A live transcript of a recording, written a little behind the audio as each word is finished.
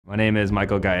My name is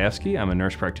Michael Gajewski. I'm a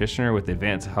nurse practitioner with the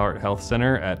Advanced Heart Health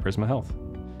Center at Prisma Health.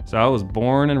 So I was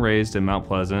born and raised in Mount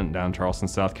Pleasant, down in Charleston,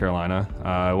 South Carolina.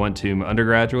 I went to my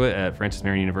undergraduate at Francis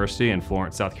Marion University in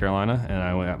Florence, South Carolina, and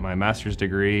I got my master's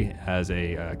degree as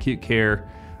a acute care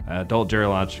adult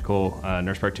geriatrical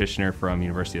nurse practitioner from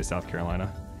University of South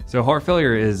Carolina. So heart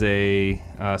failure is a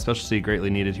specialty greatly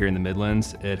needed here in the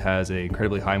Midlands. It has an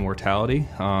incredibly high mortality.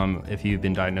 If you've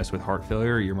been diagnosed with heart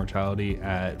failure, your mortality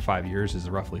at 5 years is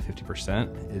roughly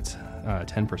 50%. It's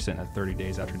 10% at 30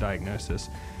 days after diagnosis.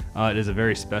 It is a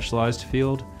very specialized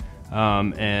field,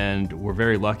 and we're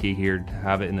very lucky here to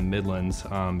have it in the Midlands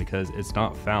because it's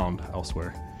not found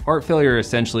elsewhere. Heart failure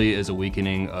essentially is a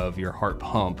weakening of your heart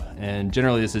pump, and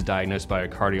generally this is diagnosed by a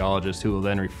cardiologist who will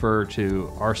then refer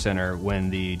to our center when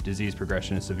the disease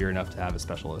progression is severe enough to have a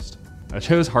specialist. I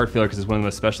chose heart failure because it's one of the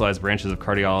most specialized branches of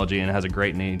cardiology and it has a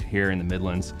great need here in the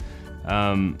Midlands.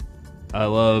 I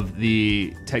love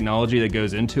the technology that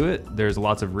goes into it. There's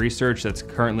lots of research that's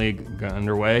currently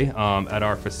underway. At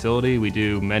our facility, we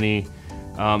do many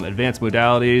advanced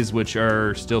modalities which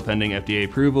are still pending FDA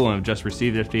approval and have just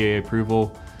received FDA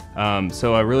approval.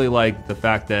 So I really like the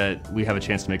fact that we have a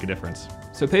chance to make a difference.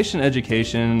 So patient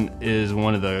education is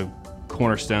one of the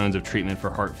cornerstones of treatment for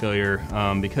heart failure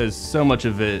because so much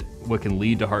of it, what can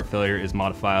lead to heart failure, is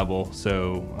modifiable.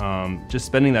 So just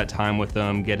spending that time with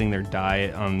them, getting their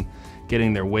diet,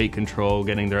 getting their weight control,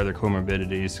 getting their other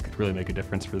comorbidities could really make a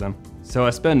difference for them. So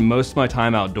I spend most of my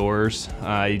time outdoors.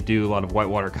 I do a lot of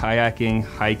whitewater kayaking,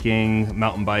 hiking,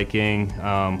 mountain biking,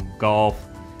 golf.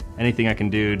 Anything I can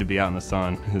do to be out in the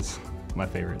sun is my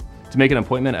favorite. To make an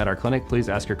appointment at our clinic, please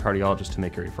ask your cardiologist to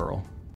make a referral.